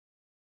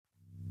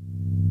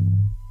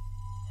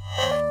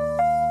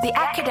The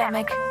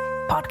Academic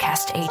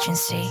Podcast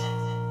Agency.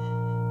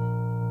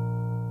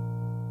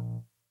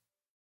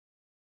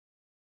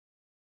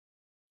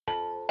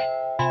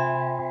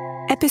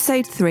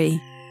 Episode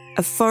 3,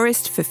 A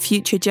Forest for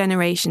Future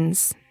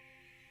Generations.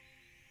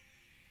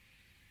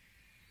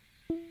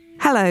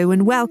 Hello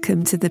and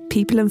welcome to the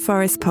People and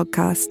Forest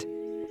podcast.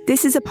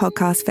 This is a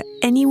podcast for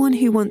anyone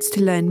who wants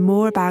to learn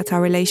more about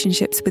our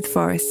relationships with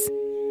forests,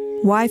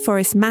 why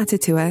forests matter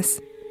to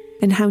us,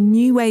 and how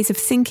new ways of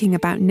thinking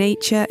about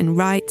nature and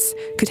rights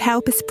could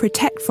help us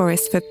protect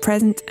forests for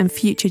present and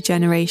future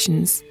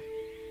generations.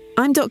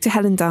 I'm Dr.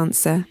 Helen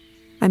Dancer.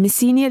 I'm a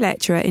senior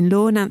lecturer in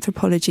law and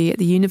anthropology at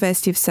the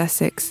University of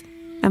Sussex,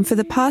 and for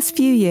the past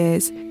few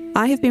years,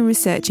 I have been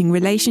researching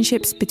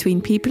relationships between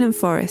people and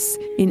forests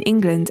in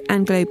England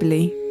and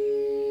globally.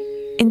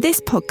 In this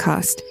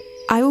podcast,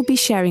 I will be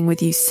sharing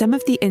with you some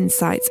of the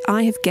insights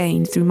I have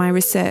gained through my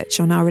research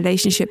on our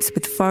relationships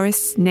with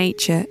forests,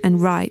 nature,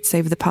 and rights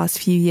over the past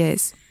few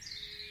years.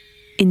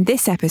 In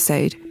this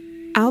episode,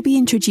 I'll be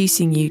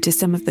introducing you to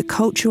some of the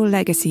cultural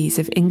legacies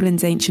of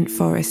England's ancient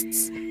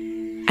forests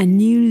and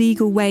new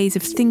legal ways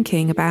of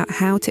thinking about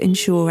how to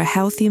ensure a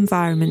healthy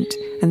environment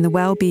and the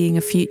well-being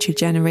of future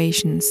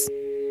generations.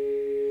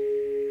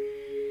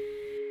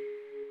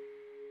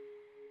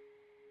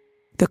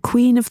 The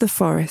Queen of the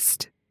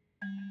Forest.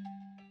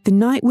 The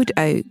Knightwood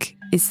oak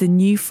is the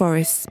New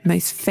Forest's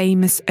most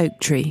famous oak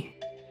tree.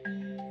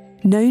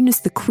 Known as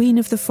the Queen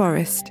of the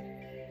Forest,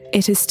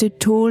 it has stood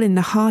tall in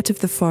the heart of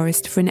the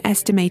forest for an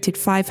estimated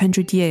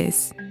 500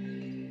 years.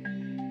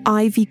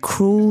 Ivy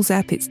crawls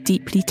up its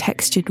deeply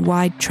textured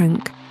wide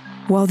trunk,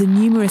 while the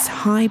numerous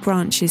high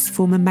branches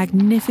form a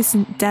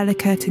magnificent,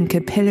 delicate and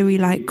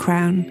capillary-like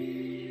crown.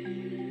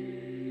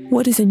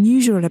 What is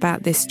unusual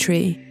about this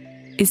tree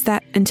is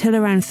that until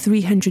around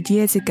 300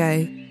 years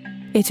ago,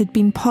 it had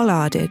been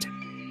pollarded,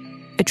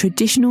 a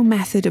traditional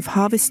method of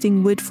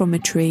harvesting wood from a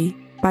tree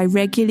by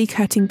regularly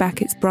cutting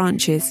back its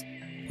branches,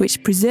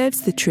 which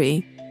preserves the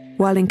tree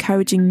while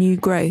encouraging new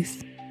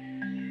growth.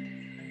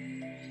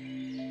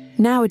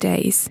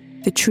 Nowadays,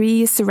 the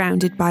tree is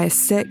surrounded by a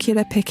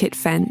circular picket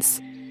fence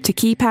to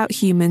keep out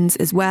humans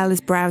as well as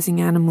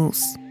browsing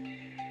animals.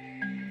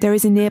 There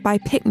is a nearby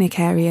picnic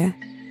area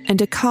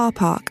and a car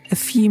park a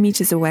few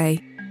metres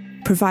away,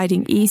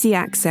 providing easy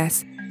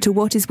access to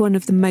what is one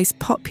of the most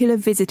popular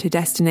visitor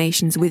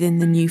destinations within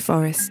the New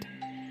Forest.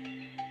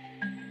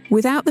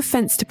 Without the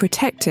fence to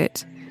protect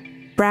it,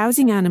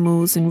 browsing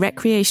animals and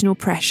recreational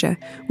pressure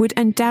would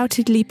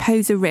undoubtedly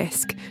pose a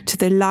risk to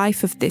the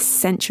life of this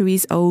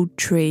centuries-old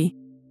tree.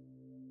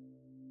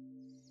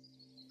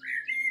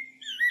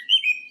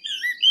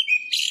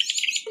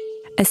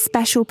 A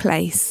special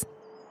place.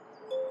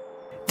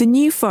 The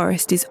New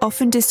Forest is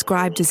often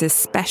described as a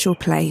special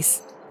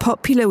place,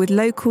 popular with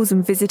locals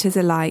and visitors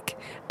alike,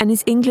 and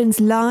is England's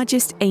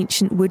largest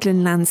ancient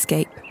woodland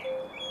landscape.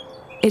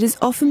 It has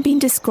often been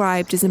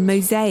described as a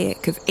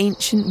mosaic of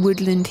ancient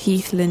woodland,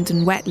 heathland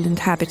and wetland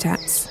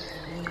habitats.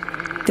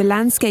 The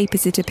landscape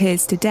as it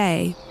appears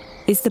today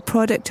is the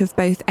product of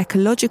both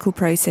ecological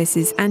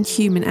processes and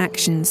human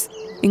actions,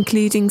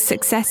 including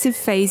successive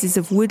phases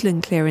of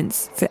woodland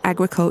clearance for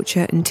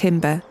agriculture and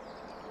timber.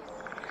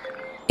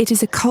 It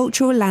is a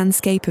cultural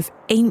landscape of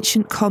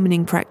ancient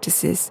commoning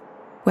practices,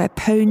 where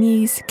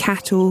ponies,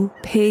 cattle,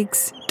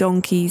 pigs,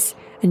 donkeys,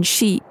 and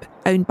sheep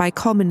owned by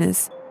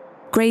commoners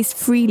graze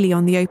freely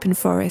on the open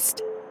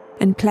forest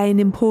and play an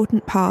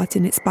important part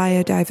in its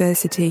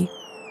biodiversity.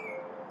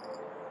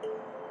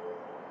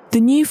 The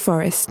New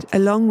Forest,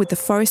 along with the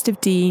Forest of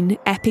Dean,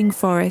 Epping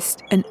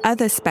Forest, and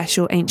other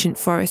special ancient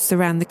forests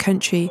around the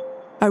country,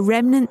 are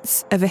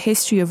remnants of a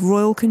history of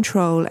royal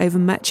control over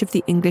much of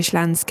the English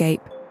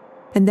landscape,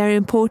 and their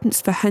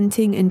importance for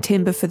hunting and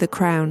timber for the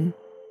crown.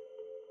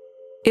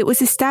 It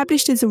was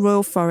established as a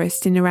royal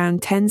forest in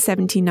around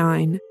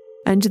 1079,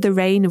 under the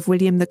reign of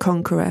William the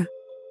Conqueror,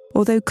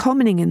 although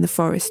commoning in the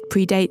forest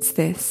predates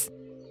this.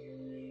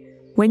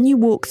 When you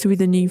walk through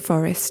the New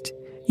Forest,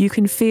 you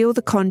can feel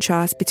the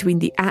contrast between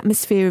the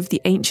atmosphere of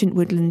the ancient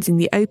woodlands in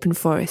the open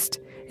forest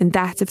and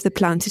that of the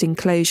planted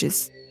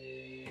enclosures.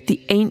 The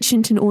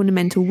ancient and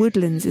ornamental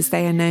woodlands, as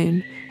they are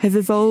known, have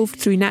evolved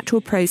through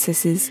natural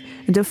processes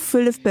and are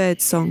full of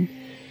birdsong,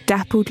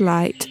 dappled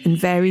light and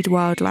varied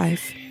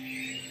wildlife.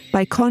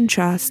 By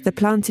contrast, the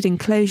planted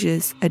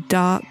enclosures are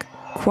dark,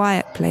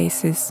 quiet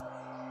places.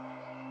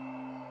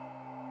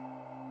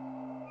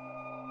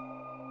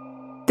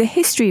 The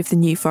history of the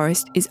New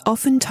Forest is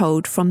often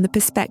told from the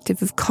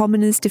perspective of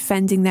commoners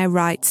defending their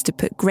rights to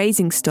put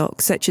grazing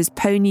stock such as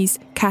ponies,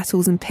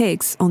 cattle and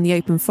pigs on the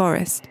open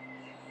forest.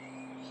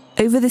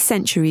 Over the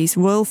centuries,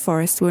 royal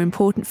forests were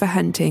important for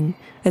hunting,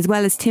 as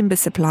well as timber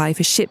supply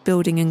for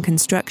shipbuilding and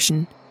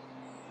construction.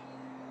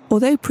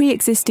 Although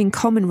pre-existing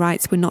common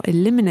rights were not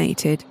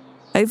eliminated,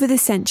 over the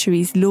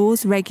centuries,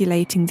 laws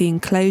regulating the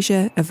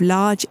enclosure of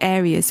large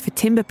areas for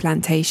timber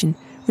plantation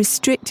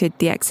restricted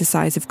the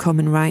exercise of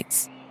common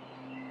rights.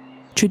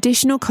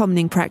 Traditional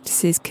commoning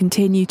practices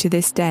continue to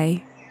this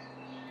day.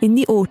 In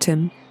the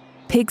autumn,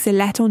 pigs are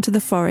let onto the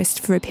forest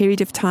for a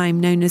period of time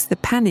known as the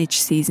pannage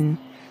season,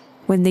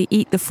 when they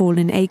eat the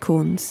fallen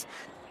acorns.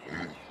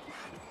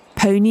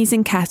 Ponies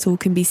and cattle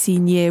can be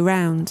seen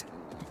year-round.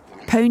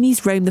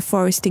 Ponies roam the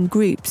forest in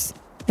groups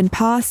and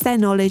pass their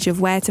knowledge of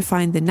where to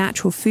find the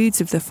natural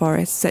foods of the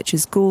forest, such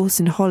as gorse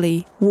and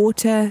holly,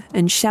 water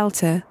and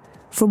shelter,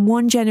 from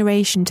one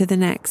generation to the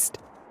next.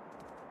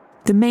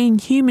 The main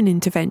human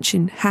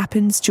intervention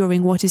happens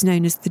during what is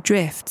known as the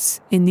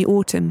drifts in the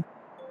autumn,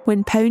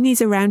 when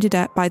ponies are rounded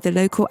up by the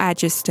local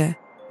adjuster,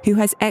 who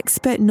has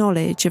expert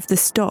knowledge of the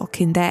stock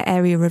in their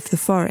area of the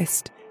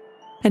forest,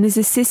 and is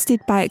assisted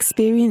by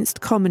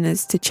experienced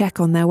commoners to check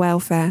on their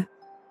welfare.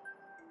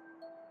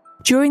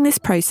 During this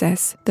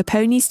process, the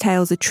ponies'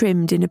 tails are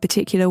trimmed in a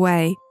particular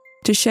way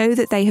to show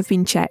that they have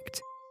been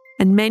checked,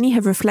 and many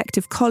have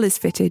reflective collars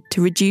fitted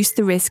to reduce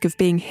the risk of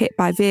being hit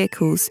by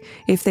vehicles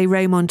if they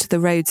roam onto the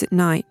roads at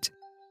night.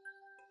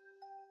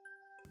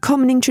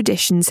 Commoning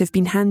traditions have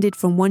been handed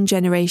from one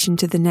generation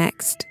to the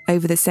next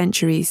over the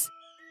centuries,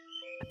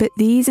 but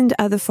these and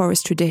other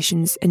forest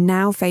traditions are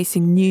now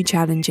facing new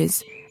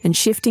challenges and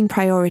shifting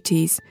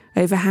priorities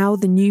over how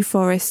the new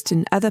forest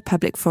and other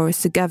public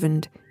forests are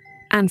governed,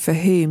 and for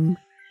whom.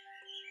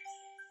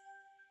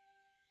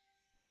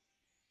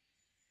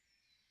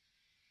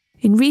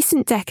 In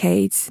recent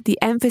decades, the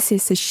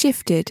emphasis has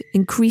shifted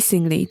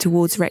increasingly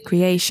towards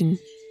recreation.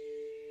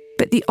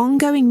 But the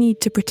ongoing need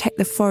to protect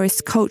the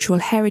forest's cultural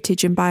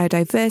heritage and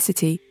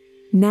biodiversity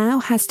now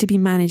has to be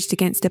managed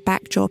against a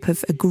backdrop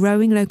of a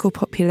growing local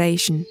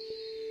population,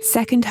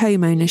 second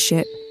home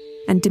ownership,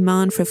 and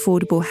demand for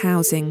affordable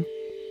housing,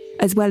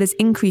 as well as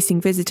increasing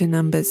visitor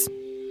numbers.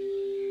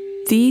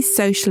 These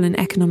social and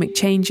economic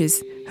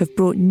changes have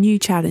brought new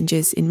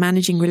challenges in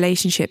managing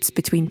relationships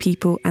between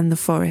people and the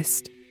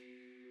forest.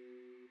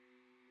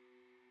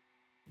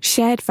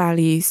 Shared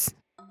values.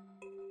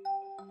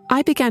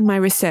 I began my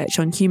research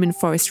on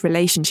human-forest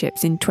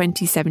relationships in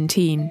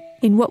 2017,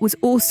 in what was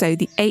also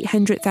the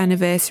 800th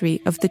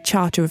anniversary of the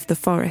Charter of the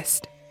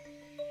Forest.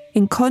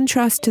 In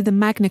contrast to the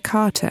Magna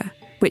Carta,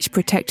 which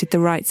protected the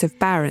rights of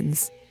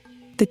barons,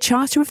 the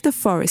Charter of the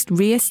Forest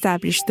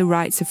re-established the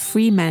rights of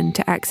free men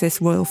to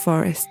access royal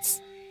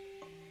forests.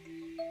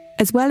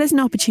 As well as an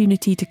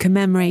opportunity to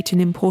commemorate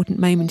an important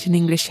moment in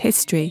English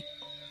history,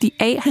 the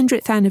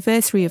 800th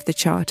anniversary of the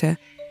Charter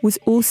was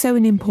also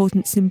an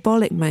important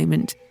symbolic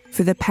moment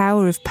for the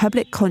power of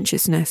public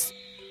consciousness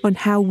on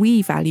how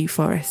we value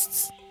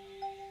forests.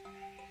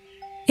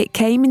 It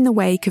came in the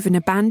wake of an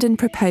abandoned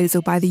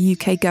proposal by the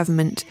UK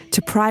government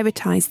to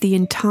privatise the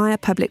entire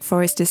public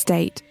forest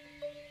estate,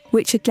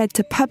 which had led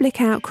to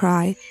public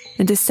outcry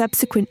and a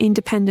subsequent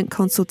independent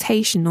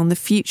consultation on the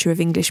future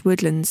of English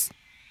woodlands.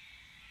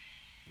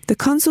 The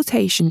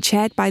consultation,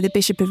 chaired by the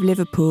Bishop of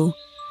Liverpool,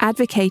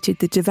 advocated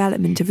the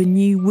development of a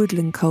new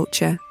woodland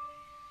culture.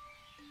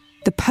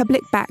 The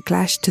public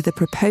backlash to the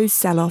proposed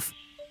sell-off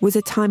was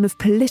a time of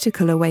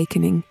political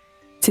awakening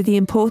to the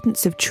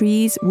importance of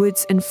trees,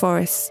 woods and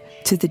forests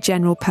to the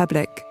general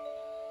public.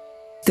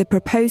 The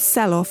proposed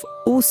sell-off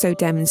also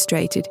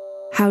demonstrated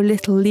how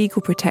little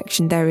legal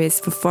protection there is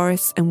for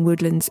forests and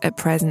woodlands at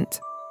present.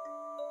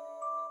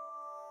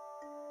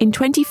 In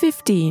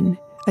 2015,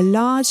 a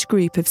large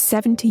group of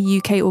 70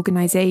 UK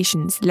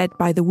organisations led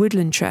by the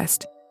Woodland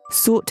Trust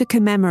sought to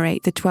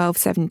commemorate the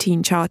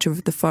 1217 Charter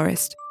of the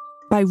Forest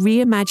by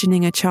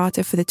reimagining a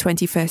charter for the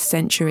 21st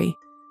century.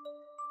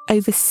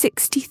 Over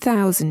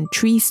 60,000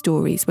 tree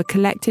stories were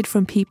collected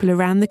from people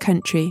around the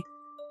country,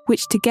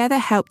 which together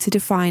helped to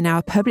define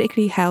our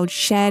publicly held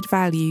shared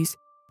values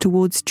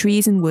towards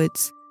trees and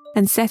woods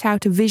and set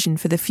out a vision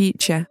for the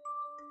future.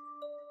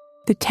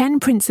 The 10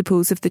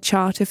 principles of the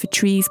Charter for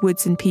Trees,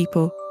 Woods and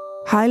People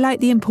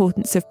highlight the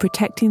importance of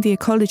protecting the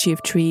ecology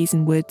of trees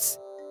and woods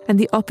and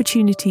the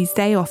opportunities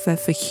they offer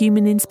for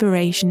human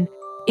inspiration,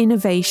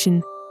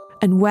 innovation,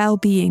 and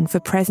well-being for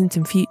present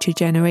and future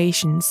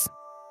generations.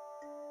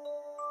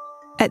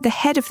 At the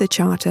head of the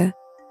Charter,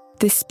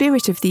 the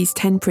spirit of these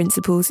 10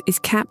 principles is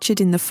captured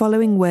in the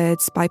following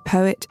words by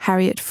poet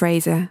Harriet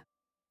Fraser.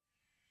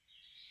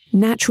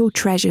 Natural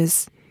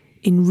treasures,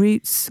 in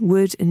roots,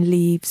 wood and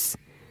leaves,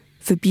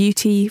 for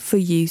beauty, for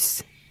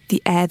use,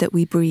 the air that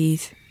we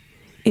breathe.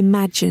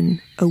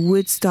 Imagine a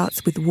wood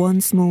starts with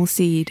one small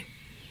seed.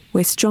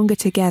 We're stronger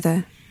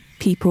together,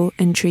 people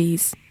and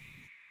trees.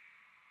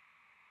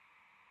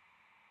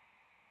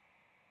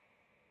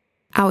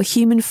 Our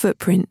human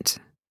footprint.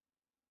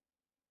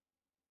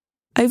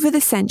 Over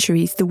the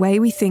centuries, the way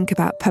we think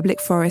about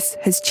public forests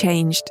has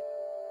changed.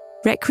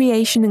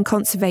 Recreation and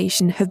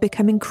conservation have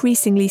become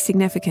increasingly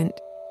significant.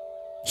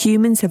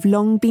 Humans have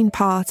long been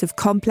part of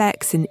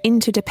complex and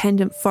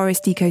interdependent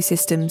forest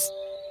ecosystems,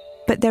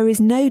 but there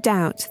is no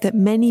doubt that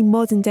many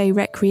modern-day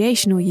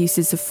recreational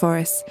uses of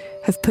forests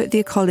have put the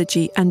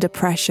ecology under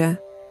pressure.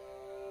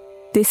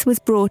 This was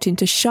brought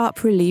into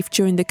sharp relief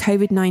during the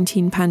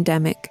COVID-19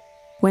 pandemic,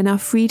 when our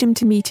freedom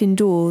to meet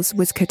indoors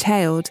was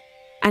curtailed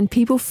and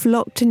people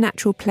flocked to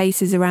natural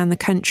places around the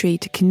country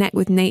to connect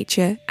with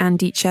nature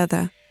and each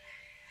other.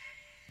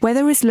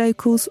 Whether as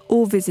locals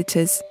or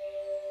visitors,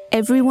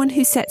 everyone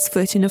who sets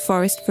foot in a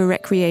forest for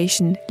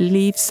recreation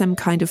leaves some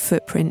kind of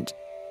footprint.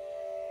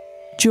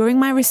 During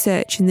my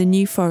research in the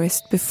New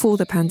Forest before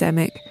the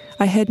pandemic,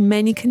 I heard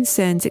many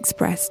concerns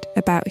expressed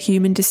about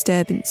human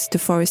disturbance to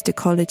forest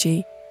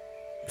ecology.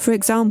 For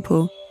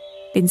example,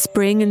 in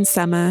spring and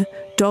summer,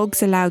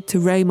 dogs allowed to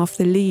roam off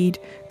the lead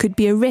could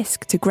be a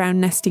risk to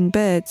ground nesting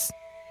birds.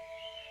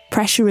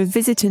 Pressure of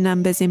visitor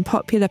numbers in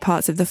popular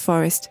parts of the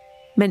forest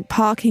meant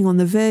parking on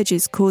the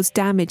verges caused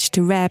damage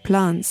to rare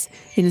plants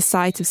in a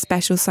site of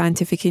special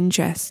scientific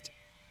interest.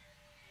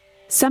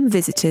 Some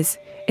visitors,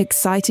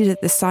 excited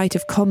at the sight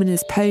of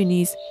commoners'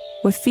 ponies,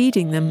 were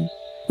feeding them,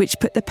 which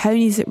put the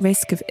ponies at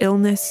risk of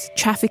illness,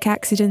 traffic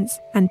accidents,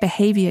 and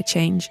behaviour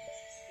change.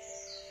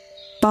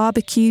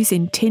 Barbecues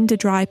in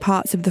tinder-dry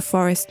parts of the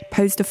forest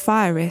posed a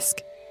fire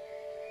risk.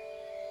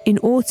 In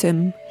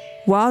autumn,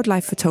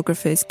 wildlife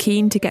photographers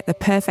keen to get the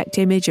perfect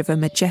image of a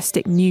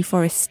majestic New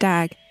Forest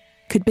stag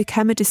could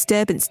become a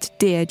disturbance to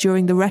deer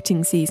during the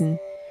rutting season,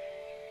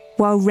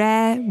 while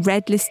rare,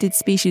 red-listed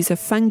species of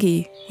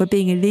fungi were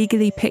being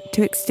illegally picked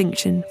to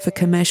extinction for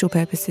commercial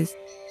purposes.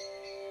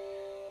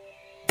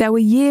 There were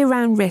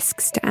year-round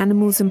risks to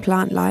animals and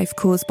plant life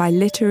caused by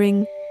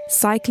littering,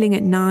 cycling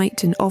at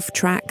night and off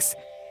tracks,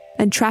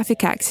 and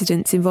traffic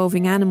accidents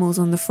involving animals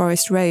on the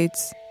forest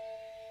roads.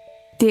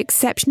 The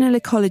exceptional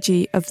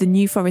ecology of the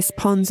New Forest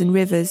ponds and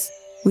rivers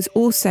was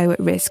also at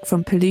risk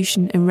from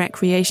pollution and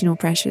recreational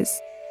pressures.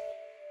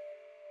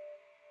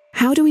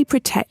 How do we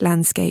protect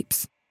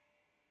landscapes?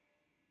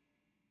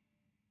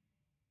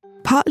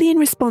 Partly in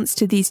response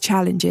to these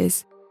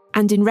challenges,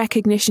 and in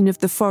recognition of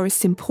the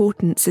forest's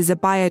importance as a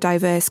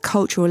biodiverse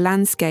cultural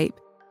landscape,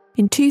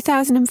 in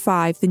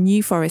 2005 the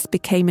New Forest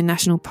became a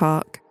national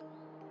park.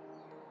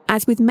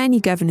 As with many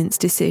governance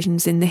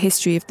decisions in the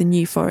history of the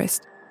New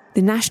Forest,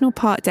 the national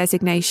park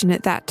designation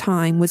at that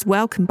time was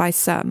welcomed by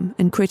some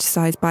and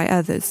criticised by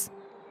others.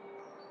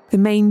 The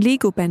main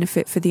legal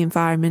benefit for the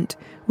environment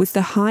was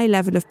the high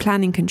level of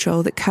planning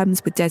control that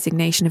comes with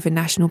designation of a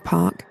national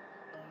park.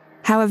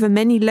 However,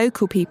 many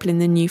local people in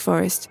the New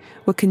Forest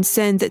were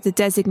concerned that the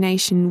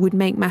designation would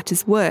make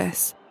matters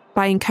worse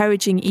by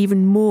encouraging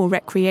even more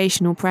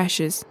recreational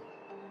pressures.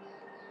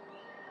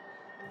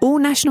 All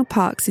national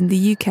parks in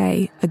the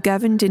UK are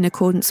governed in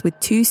accordance with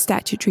two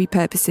statutory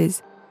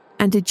purposes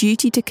and a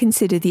duty to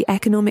consider the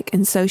economic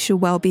and social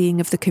well-being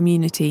of the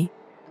community.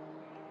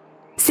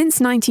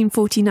 Since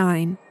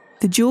 1949,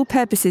 the dual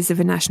purposes of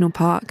a national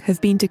park have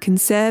been to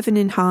conserve and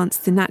enhance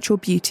the natural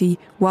beauty,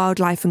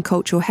 wildlife and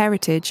cultural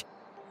heritage,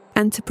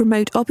 and to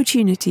promote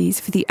opportunities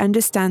for the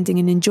understanding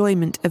and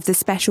enjoyment of the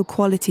special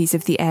qualities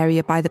of the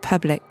area by the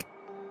public.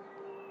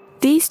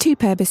 These two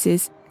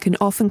purposes can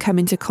often come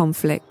into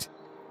conflict.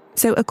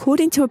 So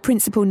according to a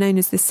principle known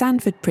as the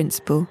Sanford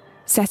Principle,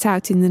 set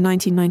out in the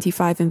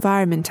 1995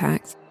 Environment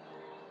Act,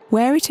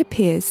 where it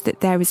appears that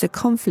there is a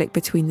conflict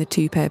between the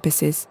two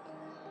purposes,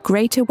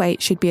 greater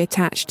weight should be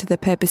attached to the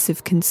purpose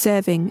of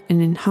conserving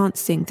and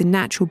enhancing the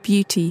natural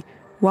beauty,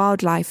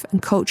 wildlife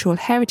and cultural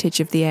heritage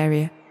of the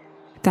area,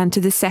 than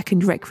to the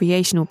second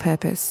recreational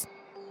purpose.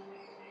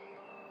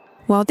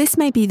 While this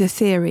may be the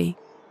theory,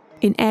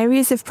 in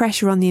areas of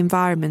pressure on the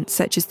environment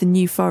such as the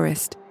New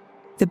Forest,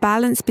 the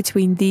balance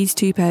between these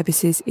two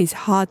purposes is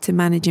hard to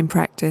manage in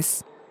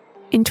practice.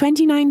 In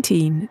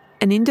 2019,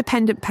 an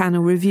independent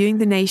panel reviewing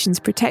the nation's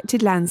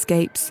protected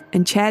landscapes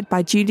and chaired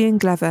by Julian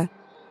Glover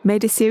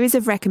made a series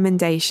of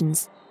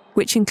recommendations,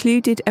 which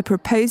included a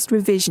proposed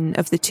revision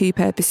of the two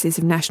purposes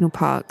of national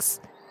parks.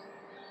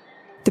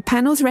 The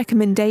panel's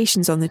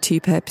recommendations on the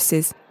two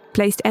purposes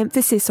placed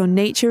emphasis on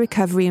nature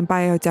recovery and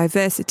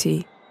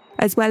biodiversity,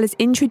 as well as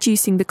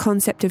introducing the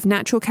concept of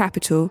natural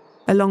capital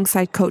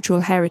alongside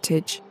cultural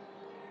heritage.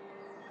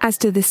 As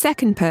to the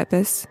second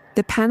purpose,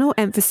 the panel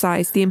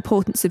emphasised the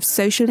importance of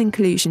social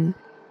inclusion,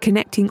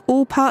 connecting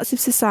all parts of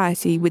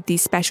society with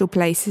these special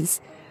places,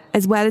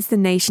 as well as the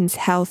nation's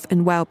health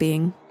and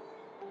well-being.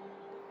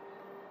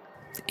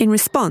 In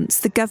response,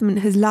 the government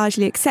has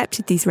largely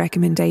accepted these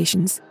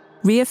recommendations,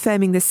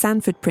 reaffirming the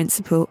Sanford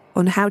Principle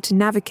on how to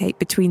navigate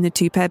between the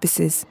two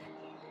purposes,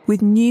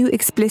 with new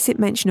explicit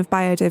mention of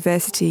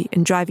biodiversity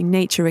and driving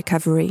nature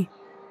recovery.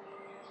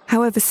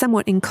 However,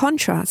 somewhat in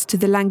contrast to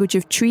the language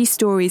of tree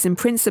stories and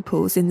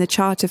principles in the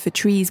Charter for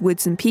Trees,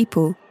 Woods and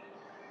People,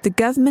 the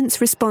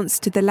government's response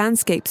to the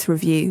Landscapes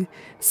Review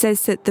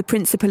says that the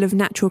principle of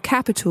natural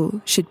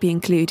capital should be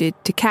included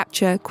to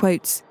capture,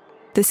 quotes,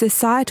 the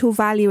societal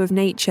value of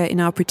nature in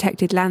our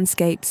protected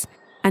landscapes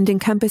and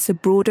encompass a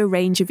broader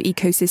range of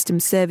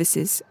ecosystem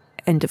services,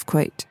 end of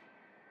quote.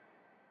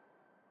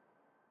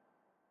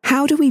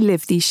 How do we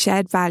live these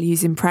shared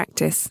values in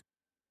practice?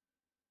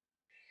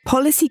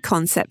 Policy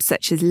concepts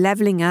such as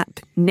levelling up,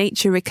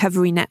 nature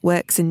recovery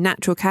networks and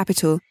natural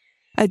capital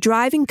are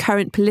driving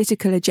current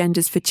political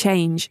agendas for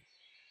change.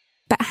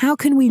 But how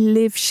can we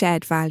live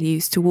shared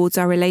values towards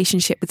our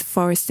relationship with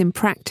forests in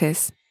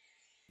practice?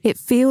 It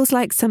feels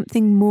like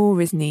something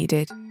more is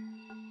needed.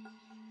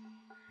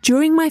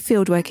 During my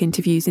fieldwork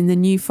interviews in the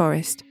New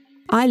Forest,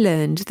 I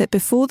learned that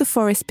before the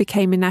forest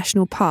became a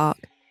national park,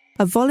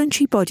 a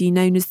voluntary body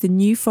known as the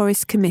New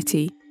Forest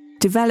Committee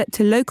developed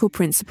a local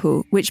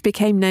principle which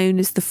became known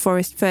as the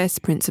Forest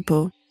First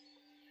Principle.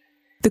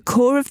 The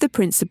core of the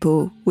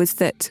principle was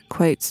that,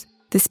 quote,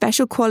 the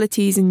special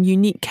qualities and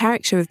unique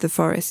character of the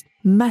forest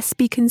must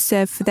be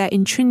conserved for their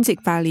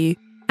intrinsic value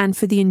and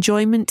for the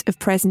enjoyment of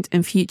present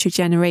and future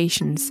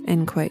generations,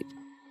 end quote.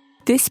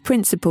 This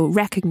principle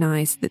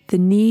recognised that the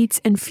needs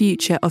and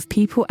future of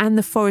people and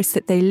the forests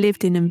that they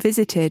lived in and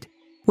visited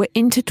were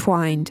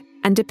intertwined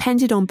and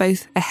depended on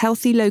both a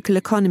healthy local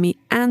economy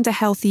and a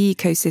healthy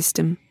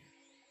ecosystem.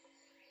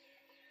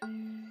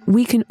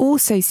 We can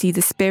also see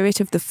the spirit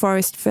of the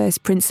Forest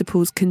First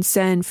principle's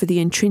concern for the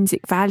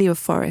intrinsic value of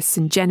forests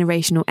and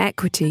generational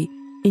equity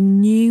in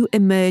new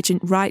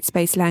emergent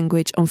rights-based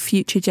language on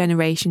future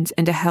generations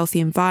and a healthy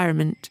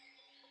environment.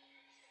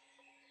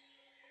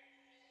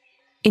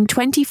 In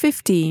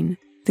 2015,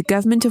 the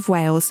Government of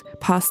Wales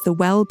passed the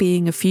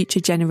Wellbeing of Future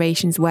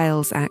Generations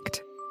Wales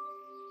Act.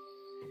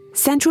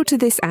 Central to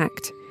this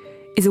act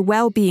is a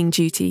wellbeing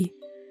duty,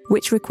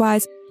 which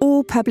requires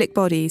all public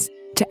bodies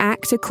to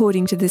act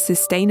according to the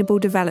Sustainable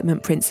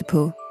Development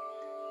Principle,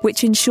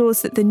 which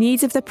ensures that the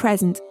needs of the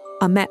present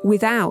are met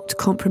without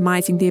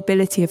compromising the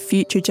ability of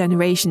future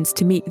generations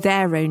to meet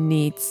their own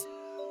needs.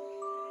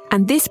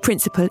 And this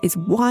principle is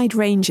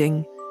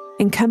wide-ranging,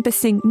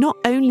 encompassing not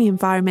only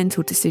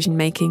environmental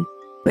decision-making,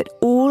 but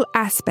all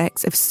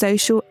aspects of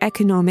social,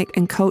 economic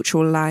and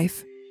cultural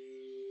life.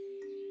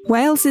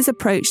 Wales's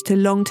approach to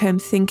long-term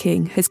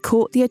thinking has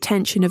caught the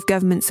attention of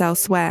governments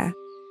elsewhere,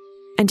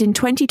 and in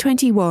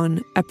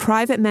 2021, a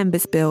private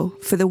member's bill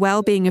for the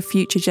well-being of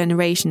future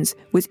generations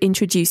was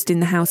introduced in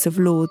the House of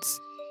Lords.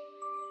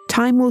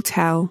 Time will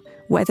tell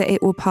whether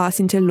it will pass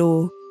into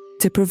law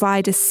to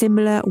provide a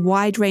similar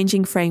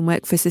wide-ranging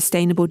framework for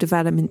sustainable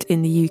development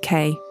in the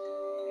UK.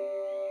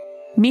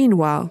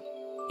 Meanwhile,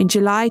 in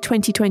July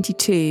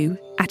 2022,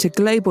 at a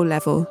global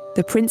level,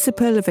 the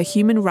principle of a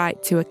human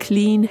right to a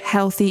clean,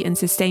 healthy and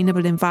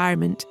sustainable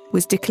environment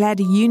was declared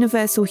a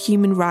universal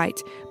human right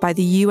by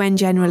the UN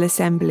General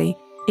Assembly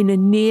in a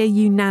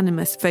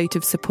near-unanimous vote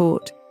of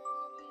support.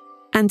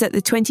 And at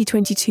the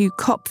 2022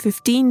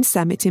 COP15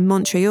 summit in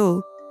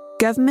Montreal,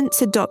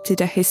 governments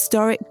adopted a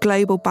historic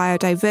global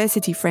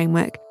biodiversity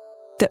framework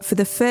that for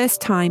the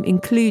first time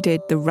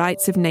included the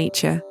rights of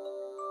nature.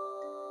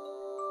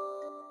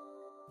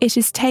 It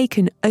has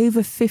taken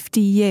over 50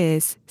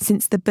 years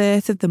since the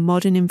birth of the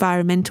modern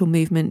environmental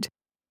movement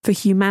for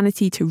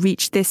humanity to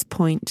reach this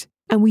point,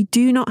 and we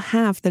do not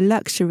have the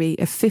luxury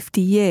of 50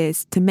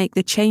 years to make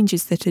the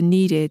changes that are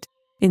needed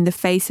in the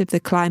face of the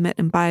climate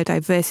and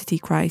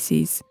biodiversity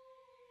crises.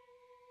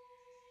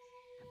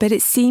 But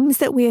it seems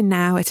that we are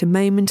now at a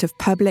moment of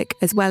public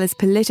as well as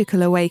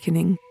political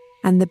awakening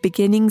and the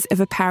beginnings of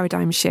a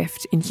paradigm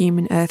shift in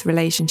human-earth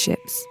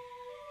relationships.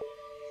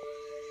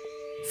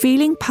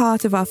 Feeling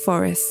part of our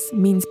forests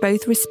means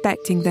both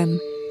respecting them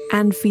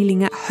and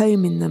feeling at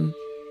home in them,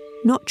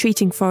 not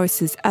treating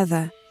forests as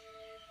other.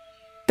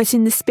 But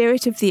in the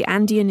spirit of the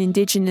Andean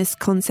indigenous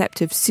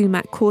concept of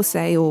sumac causce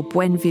or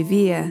buen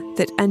vivir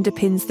that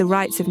underpins the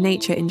rights of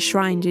nature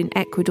enshrined in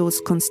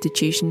Ecuador's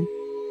constitution,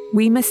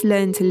 we must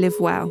learn to live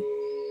well.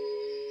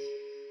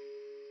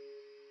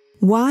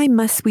 Why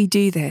must we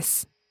do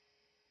this?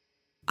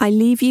 I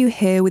leave you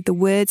here with the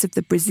words of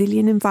the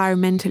Brazilian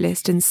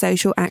environmentalist and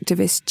social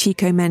activist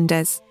Chico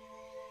Mendes,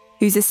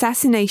 whose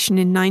assassination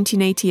in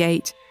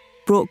 1988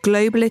 brought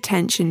global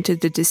attention to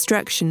the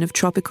destruction of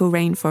tropical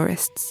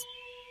rainforests.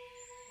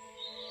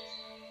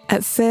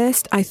 At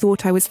first, I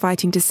thought I was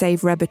fighting to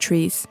save rubber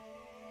trees.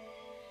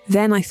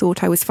 Then I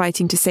thought I was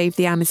fighting to save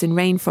the Amazon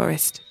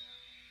rainforest.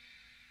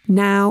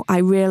 Now I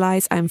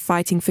realise I am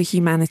fighting for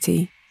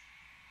humanity.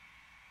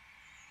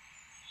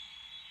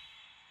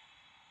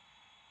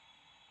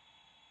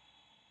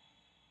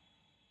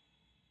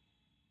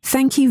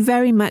 Thank you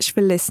very much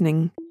for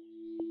listening.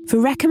 For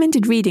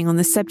recommended reading on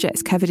the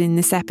subjects covered in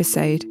this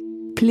episode,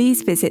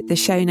 please visit the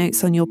show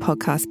notes on your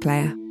podcast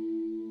player.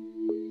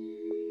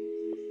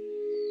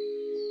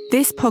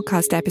 This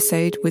podcast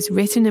episode was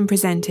written and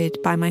presented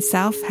by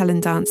myself,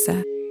 Helen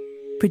Dancer,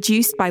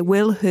 produced by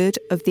Will Hood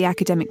of the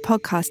Academic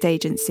Podcast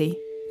Agency,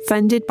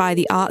 funded by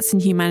the Arts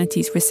and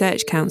Humanities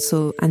Research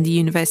Council and the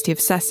University of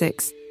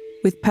Sussex,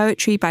 with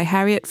poetry by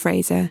Harriet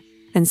Fraser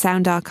and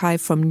sound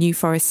archive from New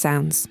Forest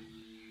Sounds.